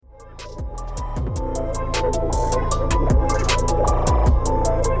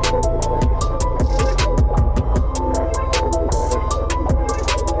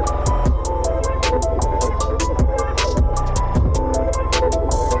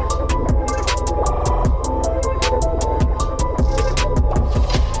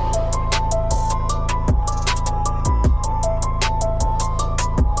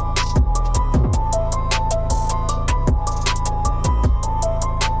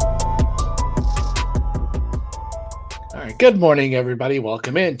Good morning, everybody.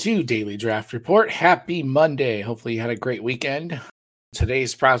 Welcome in to Daily Draft Report. Happy Monday. Hopefully you had a great weekend.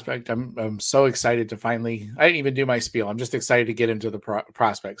 Today's prospect, I'm so excited to finally, I didn't even do my spiel. I'm just excited to get into the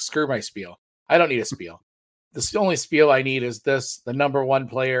prospect. Screw my spiel. I don't need a spiel. The only spiel I need is this, the number one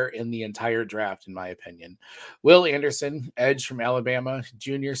player in the entire draft, in my opinion. Will Anderson, edge from Alabama,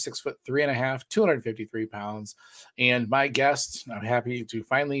 junior, 6'3.5", 253 pounds. And my guest, I'm happy to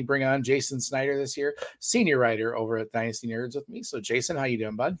finally bring on Jason Snyder this year, senior writer over at Dynasty Nerds with me. So Jason, how you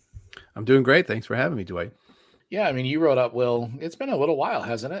doing, bud? I'm doing great. Thanks for having me, Dwight. Yeah, I mean, you wrote up Will. It's been a little while,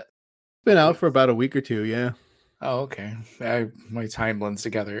 hasn't it? Been out for about a week or two, yeah. Oh, okay. My time blends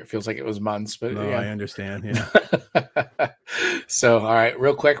together. It feels like it was months, but no, yeah. I understand. Yeah. So, all right,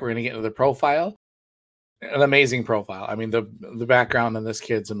 real quick, we're gonna get into the profile. An amazing profile. I mean, the background on this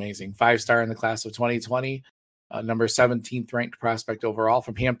kid's amazing. 5-star in the class of 2020, number 17th ranked prospect overall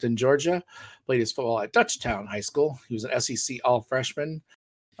from Hampton, Georgia. Played his football at Dutchtown High School. He was an SEC All Freshman,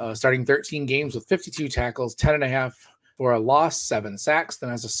 starting 13 games with 52 tackles, 10.5 for a loss, 7 sacks.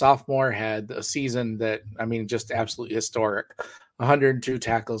 Then as a sophomore, had a season that, I mean, just absolutely historic. 102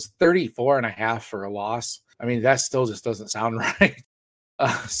 tackles, 34.5 for a loss. I mean, that still just doesn't sound right.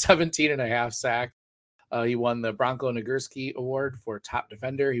 17.5 sacks. He won the Bronco Nagurski Award for top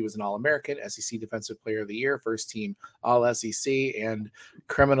defender. He was an All-American, SEC Defensive Player of the Year, first team All-SEC, and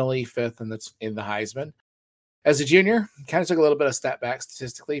criminally fifth in the Heisman. As a junior, kind of took a little bit of step back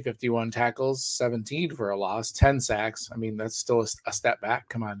statistically, 51 tackles, 17 for a loss, 10 sacks. I mean, that's still a step back.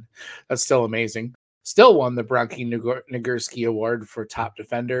 Come on. That's still amazing. Still won the Bronco Nagurski Award for top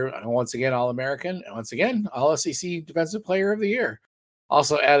defender. And once again, All-American. And once again, All-SEC Defensive Player of the Year.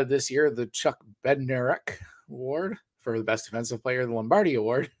 Also added this year the Chuck Bednarik Award for the best defensive player, the Lombardi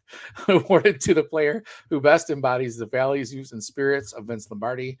Award, awarded to the player who best embodies the values and spirits of Vince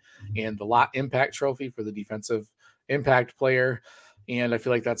Lombardi, and the Lot Impact Trophy for the defensive impact player. And I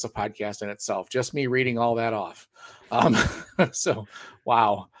feel like that's a podcast in itself, just me reading all that off. So,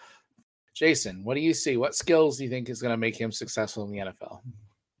 wow. Jason, what do you see? What skills do you think is going to make him successful in the NFL?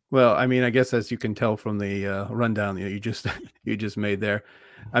 Well, I mean, I guess as you can tell from the rundown you just made there,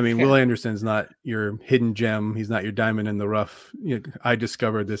 I mean, Will Anderson's not your hidden gem. He's not your diamond in the rough. I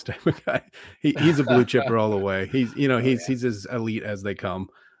discovered this type of guy. He's a blue chipper all the way. He's as elite as they come.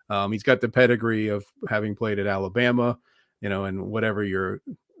 He's got the pedigree of having played at Alabama, and whatever your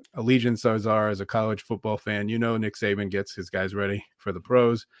allegiances are as a college football fan, Nick Saban gets his guys ready for the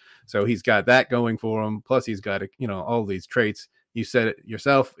pros. So he's got that going for him. Plus he's got, all these traits. You said it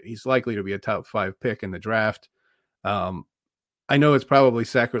yourself. He's likely to be a top 5 pick in the draft. I know it's probably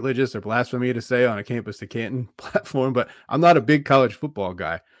sacrilegious or blasphemy to say on a Campus to Canton platform, but I'm not a big college football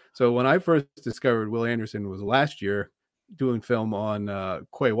guy. So when I first discovered Will Anderson was last year doing film on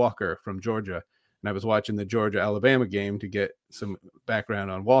Quay Walker from Georgia. And I was watching the Georgia-Alabama game to get some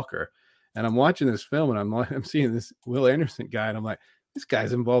background on Walker. And I'm watching this film and I'm seeing this Will Anderson guy. And I'm like, this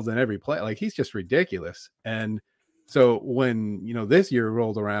guy's involved in every play. Like, he's just ridiculous. And so when, this year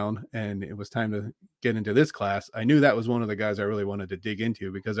rolled around and it was time to get into this class, I knew that was one of the guys I really wanted to dig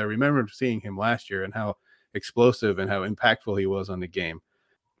into, because I remember seeing him last year and how explosive and how impactful he was on the game.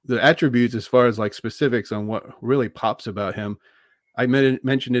 The attributes, as far as like specifics on what really pops about him, I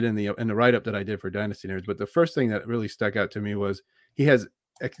mentioned it in the write-up that I did for Dynasty Nerds, but the first thing that really stuck out to me was he has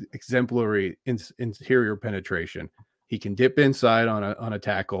exemplary interior penetration. He can dip inside on a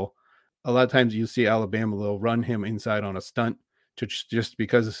tackle. A lot of times you see Alabama, they'll run him inside on a stunt just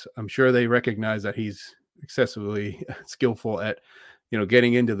because I'm sure they recognize that he's excessively skillful at,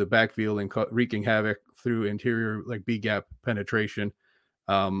 getting into the backfield and wreaking havoc through interior, like B-gap penetration.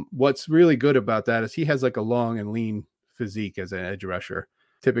 What's really good about that is he has like a long and lean physique as an edge rusher.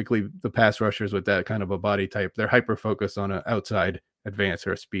 Typically the pass rushers with that kind of a body type, they're hyper focused on an outside advance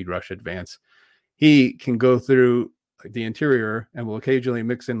or a speed rush advance. He can go through the interior and will occasionally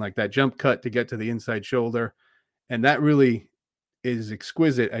mix in like that jump cut to get to the inside shoulder. And that really is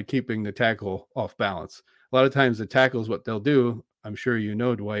exquisite at keeping the tackle off balance. A lot of times the tackles, what they'll do, I'm sure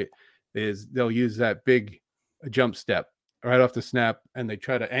Dwight, is they'll use that big jump step right off the snap, and they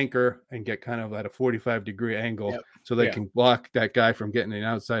try to anchor and get kind of at a 45-degree angle so they can block that guy from getting an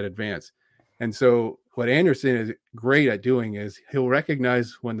outside advance. And so what Anderson is great at doing is he'll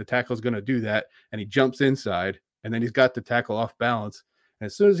recognize when the tackle is going to do that, and he jumps inside, and then he's got the tackle off balance. And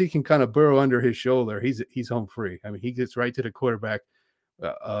as soon as he can kind of burrow under his shoulder, he's home free. I mean, he gets right to the quarterback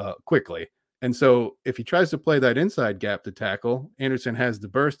quickly. And so if he tries to play that inside gap to tackle, Anderson has the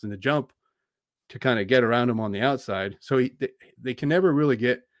burst and the jump to kind of get around him on the outside. So they can never really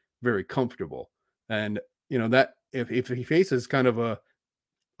get very comfortable. And, that if he faces kind of a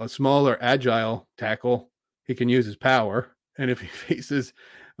smaller, agile tackle, he can use his power. And if he faces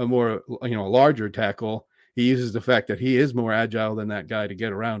a more, a larger tackle, he uses the fact that he is more agile than that guy to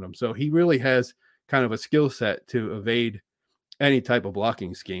get around him. So he really has kind of a skill set to evade any type of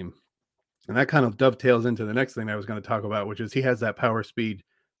blocking scheme. And that kind of dovetails into the next thing I was going to talk about, which is he has that power speed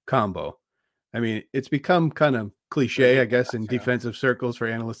combo. I mean, it's become kind of cliche, I guess, in defensive circles for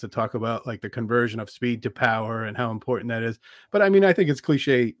analysts to talk about like the conversion of speed to power and how important that is. But I mean, I think it's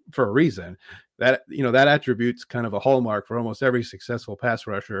cliche for a reason. That, that attribute's kind of a hallmark for almost every successful pass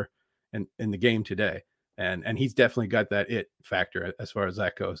rusher in the game today. And he's definitely got that it factor as far as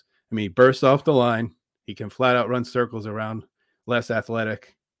that goes. I mean, he bursts off the line. He can flat out run circles around less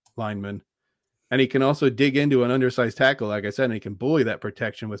athletic linemen. And he can also dig into an undersized tackle, like I said, and he can bully that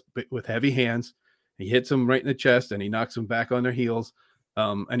protection with heavy hands. He hits them right in the chest and he knocks them back on their heels.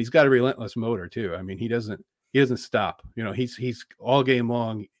 And he's got a relentless motor too. I mean, he doesn't stop. He's all game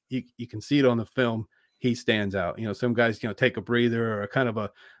long. You can see it on the film. He stands out. Some guys, take a breather or a kind of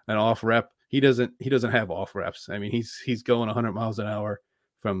an off rep. He doesn't have off reps. I mean, he's going 100 miles an hour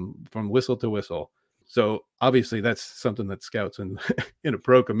from whistle to whistle. So obviously that's something that scouts in a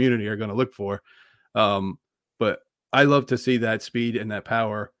pro community are going to look for. But I love to see that speed and that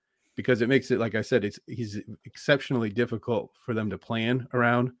power because it makes it, like I said, he's exceptionally difficult for them to plan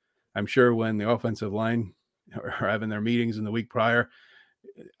around. I'm sure when the offensive line are having their meetings in the week prior,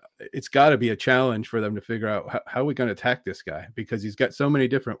 it's got to be a challenge for them to figure out how are we going to attack this guy, because he's got so many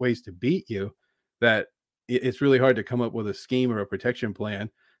different ways to beat you that it's really hard to come up with a scheme or a protection plan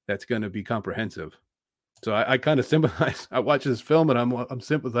that's going to be comprehensive. So I kind of sympathize. I watch this film and I'm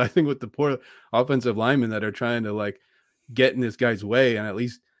sympathizing with the poor offensive linemen that are trying to like get in this guy's way and at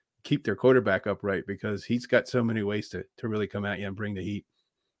least keep their quarterback upright, because he's got so many ways to really come at you and bring the heat.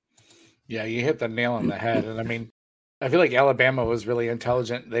 Yeah, you hit the nail on the head. And I mean, I feel like Alabama was really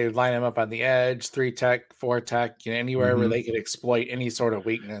intelligent. They would line him up on the edge, 3-tech, 4-tech, anywhere where they could exploit any sort of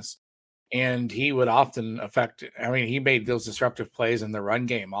weakness. And he would often affect. I mean, he made those disruptive plays in the run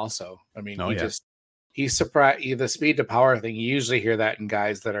game also. I mean, he's surprised. The speed to power thing, you usually hear that in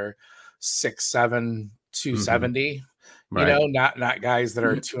guys that are 6'7", 270. Right. Not guys that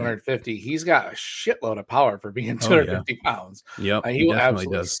are 250. He's got a shitload of power for being 250 pounds. Yep, he will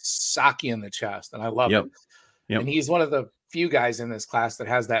absolutely sock you in the chest, and I love it. And he's one of the few guys in this class that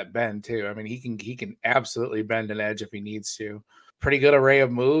has that bend too. I mean, he can absolutely bend an edge if he needs to. Pretty good array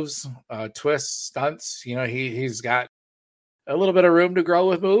of moves, twists, stunts. He's got a little bit of room to grow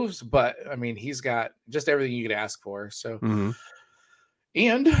with moves, but I mean, he's got just everything you could ask for. So,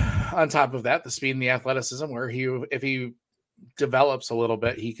 and on top of that, the speed and the athleticism, where if he develops a little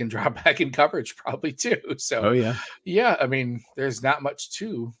bit, he can drop back in coverage probably too. So, yeah, I mean, there's not much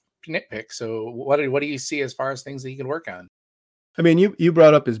to nitpick. So, what do you see as far as things that he can work on? I mean, you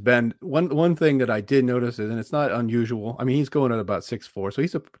brought up his bend. One thing that I did notice is, and it's not unusual. I mean, he's going at about 6'4", so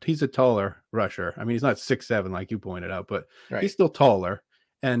he's a taller rusher. I mean, he's not 6'7" like you pointed out, but he's still taller,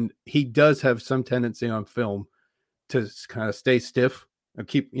 and he does have some tendency on film to kind of stay stiff and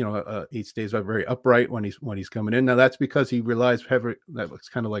keep. He stays very upright when he's coming in. Now that's because he relies heavily. That looks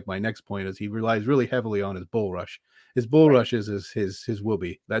kind of like my next point is he relies really heavily on his bull rush. His bull rush is his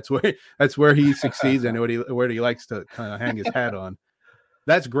whoopee. That's where he succeeds and where he likes to kind of hang his hat on.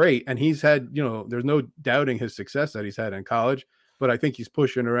 That's great. And he's had, there's no doubting his success that he's had in college, but I think he's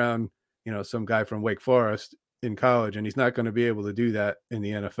pushing around, some guy from Wake Forest in college, and he's not going to be able to do that in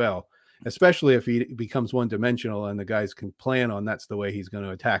the NFL, especially if he becomes one-dimensional and the guys can plan on that's the way he's going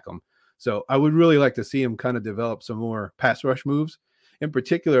to attack them. So I would really like to see him kind of develop some more pass rush moves. In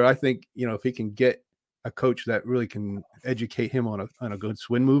particular, I think, if he can get a coach that really can educate him on a good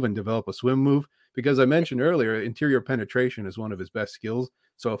swim move and develop a swim move, because I mentioned earlier, interior penetration is one of his best skills.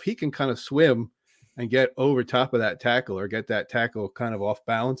 So if he can kind of swim and get over top of that tackle or get that tackle kind of off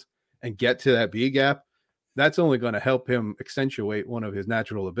balance and get to that B gap, that's only going to help him accentuate one of his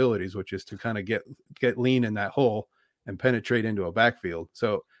natural abilities, which is to kind of get lean in that hole and penetrate into a backfield.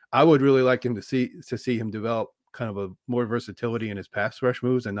 So I would really like him to see him develop kind of a more versatility in his pass rush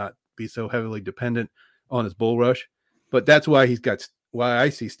moves and not be so heavily dependent on his bull rush. But that's why why I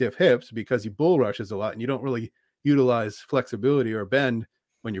see stiff hips, because he bull rushes a lot and you don't really utilize flexibility or bend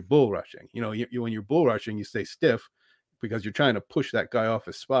when you're bull rushing. When you're bull rushing, you stay stiff because you're trying to push that guy off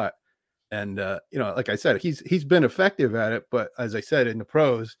his spot. And like I said, he's been effective at it, but as I said in the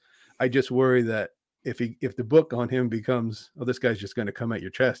pros, I just worry that if the book on him becomes, this guy's just going to come at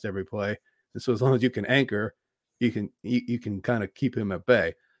your chest every play, and so as long as you can anchor, you can kind of keep him at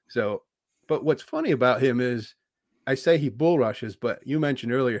bay. So, but what's funny about him is, I say he bull rushes, but you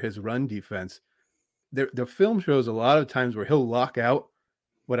mentioned earlier his run defense. The film shows a lot of times where he'll lock out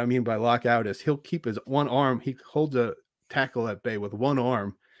what I mean by lock out is he'll keep his one arm. He holds a tackle at bay with one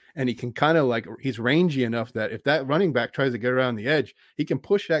arm, and he can kind of like, he's rangy enough that if that running back tries to get around the edge, he can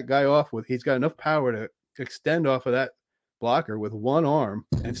push that guy off with, he's got enough power to extend off of that blocker with one arm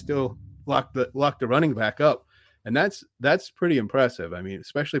and still lock the running back up. And that's pretty impressive. I mean,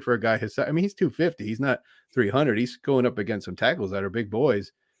 especially for a guy his size. I mean, he's 250. He's not 300. He's going up against some tackles that are big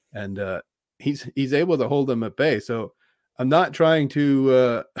boys, and he's able to hold them at bay. So I'm not trying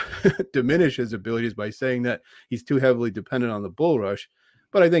to diminish his abilities by saying that he's too heavily dependent on the bull rush,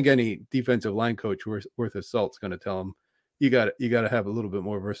 but I think any defensive line coach worth his salt is going to tell him you got to have a little bit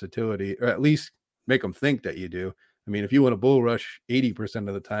more versatility, or at least make them think that you do. I mean, if you want to bull rush 80%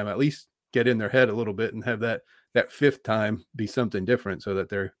 of the time, at least get in their head a little bit and have that fifth time be something different, so that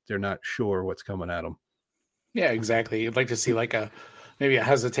they're not sure what's coming at them. Yeah, exactly. You'd like to see like maybe a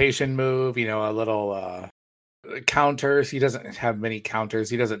hesitation move, a little counters. He doesn't have many counters.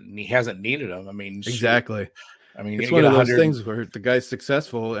 He hasn't needed them. I mean, exactly. Shoot. I mean, it's one of those things where the guy's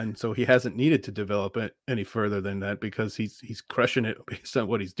successful, and so he hasn't needed to develop it any further than that because he's crushing it based on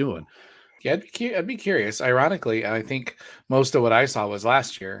what he's doing. Yeah, I'd be curious. Ironically, I think most of what I saw was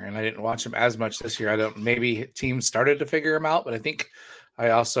last year, and I didn't watch him as much this year. Maybe teams started to figure him out, but I think I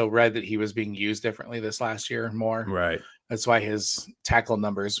also read that he was being used differently this last year more. Right. That's why his tackle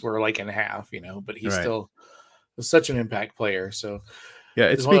numbers were like in half, but he's still such an impact player. So yeah,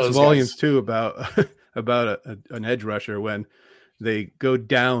 it speaks volumes too about an edge rusher when they go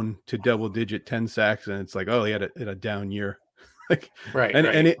down to double digit 10 sacks, and it's like, oh, he had a down year.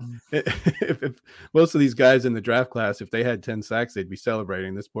 And if most of these guys in the draft class, if they had 10 sacks, they'd be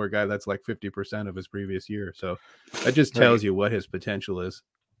celebrating. This poor guy, that's like 50% of his previous year. So that just tells you what his potential is.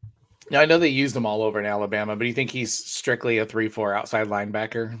 Now, I know they used him all over in Alabama, but do you think he's strictly a 3-4 outside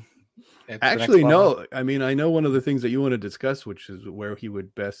linebacker? Actually, no. I mean, I know one of the things that you want to discuss, which is where he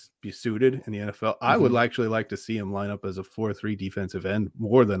would best be suited in the NFL. I would actually like to see him line up as a 4-3 defensive end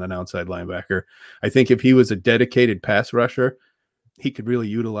more than an outside linebacker. I think if he was a dedicated pass rusher, he could really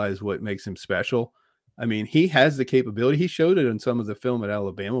utilize what makes him special. I mean, he has the capability. He showed it in some of the film at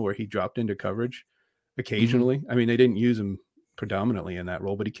Alabama where he dropped into coverage occasionally. I mean, they didn't use him predominantly in that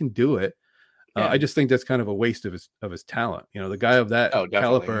role, but he can do it. Yeah. I just think that's kind of a waste of his talent. The guy of that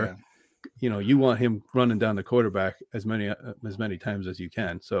caliber, you want him running down the quarterback as many times as you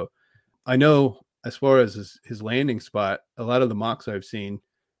can. So I know as far as his landing spot, a lot of the mocks I've seen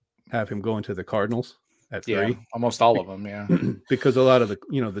have him going to the Cardinals at 3. Yeah, almost all of them. Yeah. Because a lot of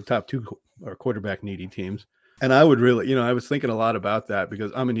the top 2 are quarterback needy teams. And I would really, I was thinking a lot about that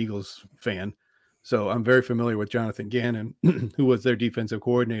because I'm an Eagles fan. So I'm very familiar with Jonathan Gannon, who was their defensive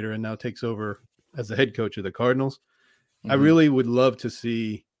coordinator and now takes over as the head coach of the Cardinals. I really would love to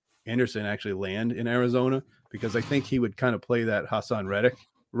see Anderson actually land in Arizona because I think he would kind of play that Hassan Reddick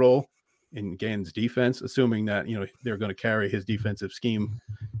role in Gannon's defense, assuming that, they're going to carry his defensive scheme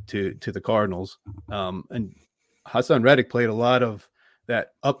to the Cardinals. And Hassan Reddick played a lot of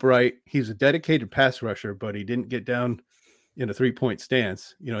that upright. He's a dedicated pass rusher, but he didn't get down in a 3-point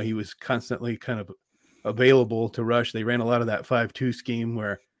stance. He was constantly kind of available to rush. They ran a lot of that 5-2 scheme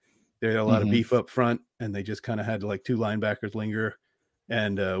where they had a lot of beef up front, and they just kind of had like 2 linebackers linger.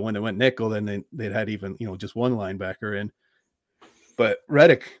 And when they went nickel, then they'd had even, just one linebacker in. But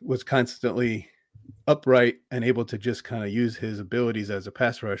Reddick was constantly upright and able to just kind of use his abilities as a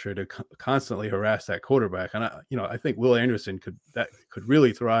pass rusher to constantly harass that quarterback. And I think Will Anderson could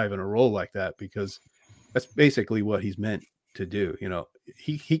really thrive in a role like that because that's basically what he's meant to do.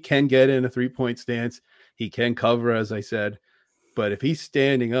 He can get in a 3-point stance. He can cover, as I said, but if he's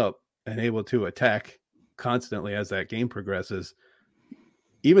standing up and able to attack constantly as that game progresses,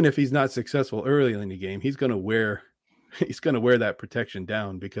 even if he's not successful early in the game, he's going to wear that protection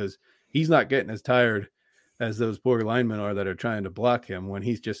down because he's not getting as tired as those poor linemen are that are trying to block him when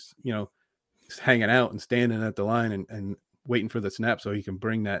he's just, hanging out and standing at the line and waiting for the snap so he can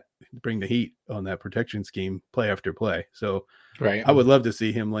bring the heat on that protection scheme play after play. So I would love to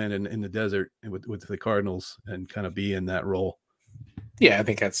see him land in the desert with the Cardinals and kind of be in that role. Yeah, I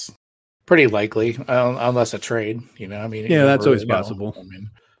think that's pretty likely, unless a trade, I mean, yeah, that's always possible. I mean,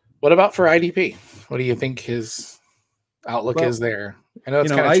 what about for IDP? What do you think his outlook is there? I know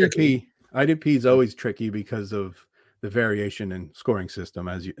it's kind of tricky. IDP is always tricky because of the variation in scoring system,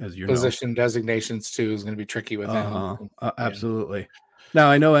 as you position designations too is going to be tricky with him. Absolutely. Now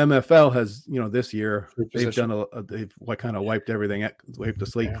I know MFL has, this year they've done they've kind of wiped the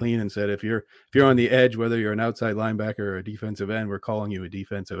slate clean and said if you're on the edge, whether you're an outside linebacker or a defensive end, we're calling you a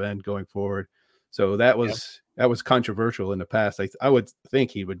defensive end going forward. So that was controversial in the past. I would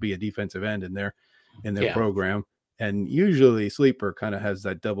think he would be a defensive end in their program. And usually sleeper kind of has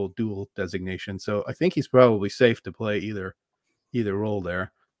that double dual designation. So I think he's probably safe to play either role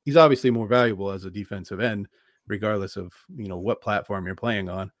there. He's obviously more valuable as a defensive end, regardless of, what platform you're playing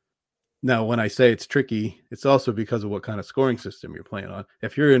on. Now, when I say it's tricky, it's also because of what kind of scoring system you're playing on.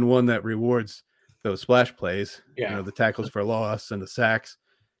 If you're in one that rewards those splash plays, the tackles for loss and the sacks,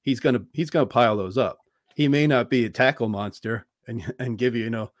 he's gonna pile those up. He may not be a tackle monster and give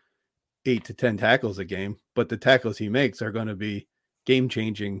you, 8 to 10 tackles a game, but the tackles he makes are going to be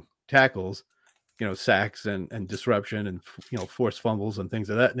game-changing tackles, sacks and disruption and, forced fumbles and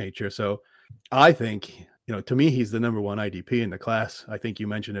things of that nature. So I think, to me, he's the number one IDP in the class. I think you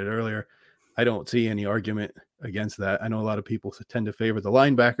mentioned it earlier. I don't see any argument against that. I know a lot of people tend to favor the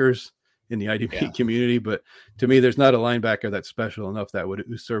linebackers in the IDP community, but to me, there's not a linebacker that's special enough that would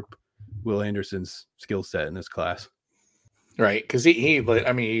usurp Will Anderson's skill set in this class. Right, because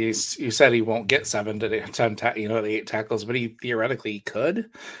you said he won't get 7 to 10, the 8 tackles, but he theoretically could.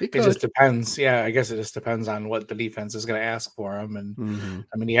 It just depends. Yeah, I guess it just depends on what the defense is going to ask for him.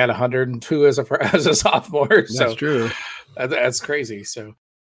 And he had 102 as a sophomore. That's true. That's crazy. So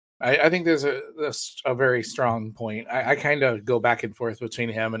I think there's a very strong point. I kind of go back and forth between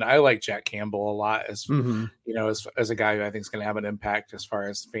him, and I like Jack Campbell a lot as as a guy who I think is going to have an impact as far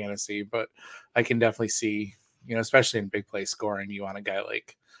as fantasy. But I can definitely see, especially in big play scoring, you want a guy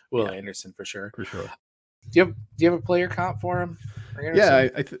like Will Anderson for sure. For sure. Do you have a player comp for him? Yeah,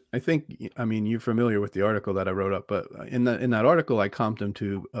 I think. I mean, you're familiar with the article that I wrote up, but in that article, I comped him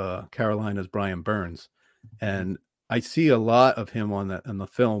to Carolina's Brian Burns, and I see a lot of him on the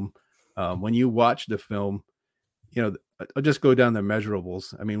film. When you watch the film, I'll just go down the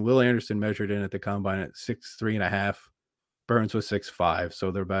measurables. I mean, Will Anderson measured in at the combine at 6'3.5". Burns was 6'5", so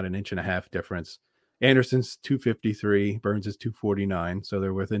they're about an inch and a half difference. Anderson's 253, Burns is 249, so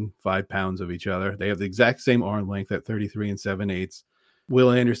they're within 5 pounds of each other. They have the exact same arm length at 33 7/8. Will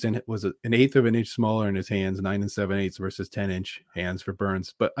Anderson was an eighth of an inch smaller in his hands, 9 7/8 versus 10-inch hands for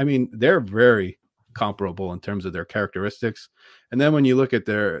Burns. But I mean, they're very comparable in terms of their characteristics. And then when you look at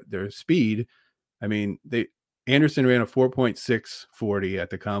their speed, I mean, Anderson ran a 4.640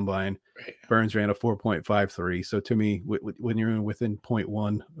 at the combine. Right. Burns ran a 4.53. So to me, when you're within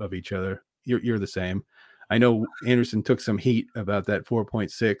 0.1 of each other, you're the same. I know Anderson took some heat about that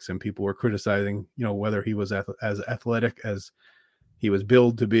 4.6, and people were criticizing, whether he was as athletic as he was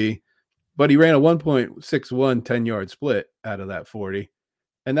billed to be, but he ran a 1.61 10-yard split out of that 40.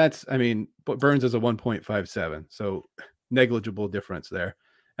 And but Burns is a 1.57. So negligible difference there.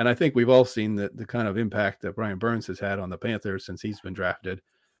 And I think we've all seen the kind of impact that Brian Burns has had on the Panthers since he's been drafted.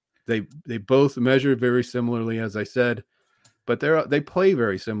 They both measure very similarly, as I said, but they play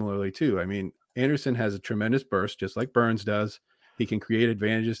very similarly too. I mean, Anderson has a tremendous burst, just like Burns does. He can create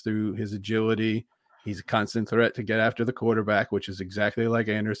advantages through his agility. He's a constant threat to get after the quarterback, which is exactly like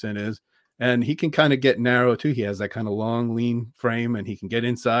Anderson is. And he can kind of get narrow too. He has that kind of long, lean frame, and he can get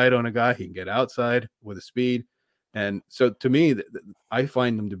inside on a guy. He can get outside with a speed. And so to me, I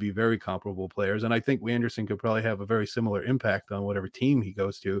find them to be very comparable players. And I think Anderson could probably have a very similar impact on whatever team he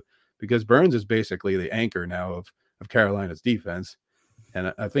goes to, because Burns is basically the anchor now of Carolina's defense.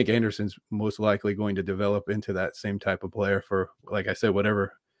 And I think Anderson's most likely going to develop into that same type of player for, like I said,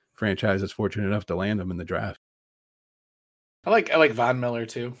 whatever franchise is fortunate enough to land him in the draft. I like Von Miller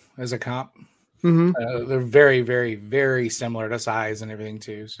too as a comp. Mm-hmm. They're very, very, very similar to size and everything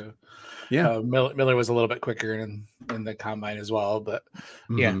too. So yeah, Miller was a little bit quicker in the combine as well, but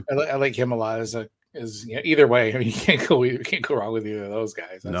yeah, I like him a lot as either way. I mean, you can't go wrong with either of those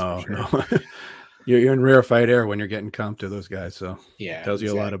guys. That's for sure. No. You're in rarefied air when you're getting comped to those guys. So yeah, it tells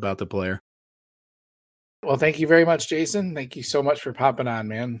you a lot about the player. Well, thank you very much, Jason. Thank you so much for popping on,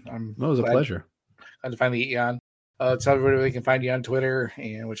 man. It was a pleasure. Glad to finally get you on. Tell everybody where they can find you on Twitter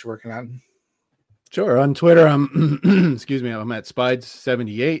and what you're working on. Sure. On Twitter, I'm excuse me, I'm at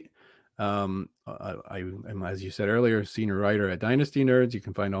Spides78. I'm, as you said earlier, senior writer at Dynasty Nerds. You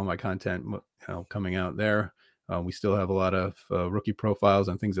can find all my content coming out there. We still have a lot of rookie profiles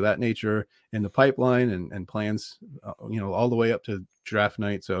and things of that nature in the pipeline and plans, all the way up to draft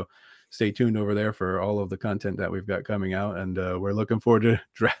night. So stay tuned over there for all of the content that we've got coming out. And we're looking forward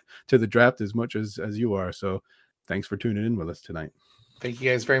to the draft as much as you are. So thanks for tuning in with us tonight. Thank you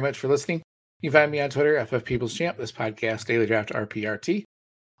guys very much for listening. You can find me on Twitter, FF People's Champ, this podcast, Daily Draft RPRT.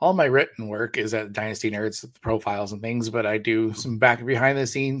 All my written work is at Dynasty Nerds, the profiles and things, but I do some back behind the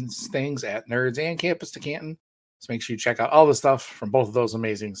scenes things at Nerds and Campus to Canton. So make sure you check out all the stuff from both of those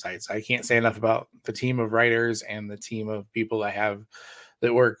amazing sites. I can't say enough about the team of writers and the team of people I have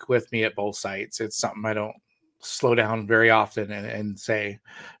that work with me at both sites. It's something I don't slow down very often and say,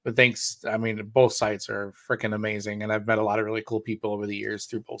 but thanks. I mean, both sites are freaking amazing. And I've met a lot of really cool people over the years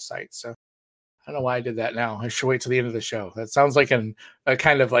through both sites. So I don't know why I did that now. I should wait till the end of the show. That sounds like a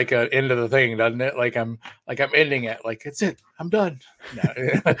kind of like a end of the thing, doesn't it? Like I'm ending it. Like it's it. I'm done. No.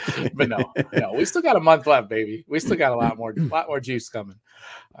 But no. We still got a month left, baby. We still got a lot more juice coming.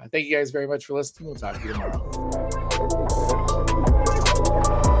 Thank you guys very much for listening. We'll talk to you tomorrow.